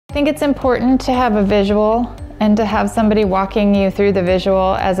I think it's important to have a visual, and to have somebody walking you through the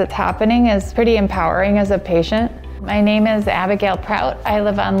visual as it's happening is pretty empowering as a patient. My name is Abigail Prout. I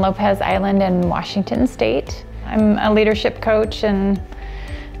live on Lopez Island in Washington State. I'm a leadership coach and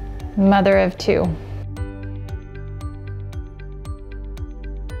mother of 2.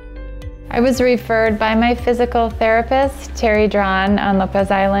 I was referred by my physical therapist, Terry Drawn, on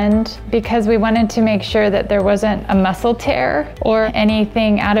Lopez Island because we wanted to make sure that there wasn't a muscle tear or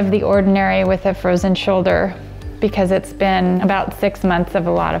anything out of the ordinary with a frozen shoulder, because it's been about 6 months of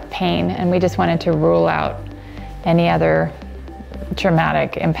a lot of pain, and we just wanted to rule out any other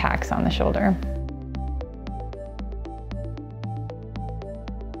traumatic impacts on the shoulder.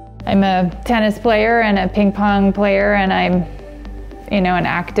 I'm a tennis player and a ping pong player, and I'm an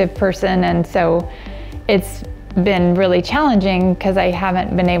active person, and so it's been really challenging because I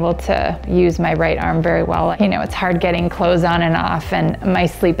haven't been able to use my right arm very well. It's hard getting clothes on and off, and my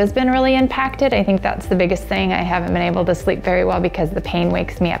sleep has been really impacted. I think that's the biggest thing. I haven't been able to sleep very well because the pain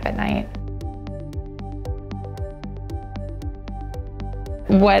wakes me up at night.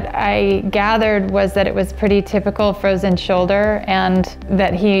 What I gathered was that it was pretty typical frozen shoulder, and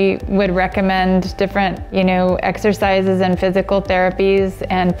that he would recommend different, exercises and physical therapies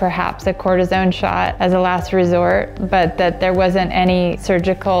and perhaps a cortisone shot as a last resort, but that there wasn't any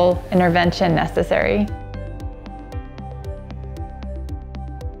surgical intervention necessary.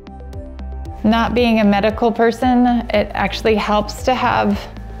 Not being a medical person, it actually helps to have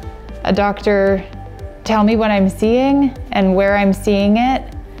a doctor tell me what I'm seeing and where I'm seeing it.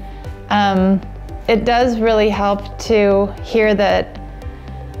 It does really help to hear that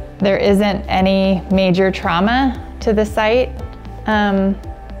there isn't any major trauma to the site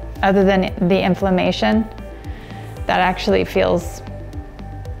other than the inflammation. That actually feels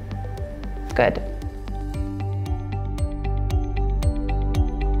good.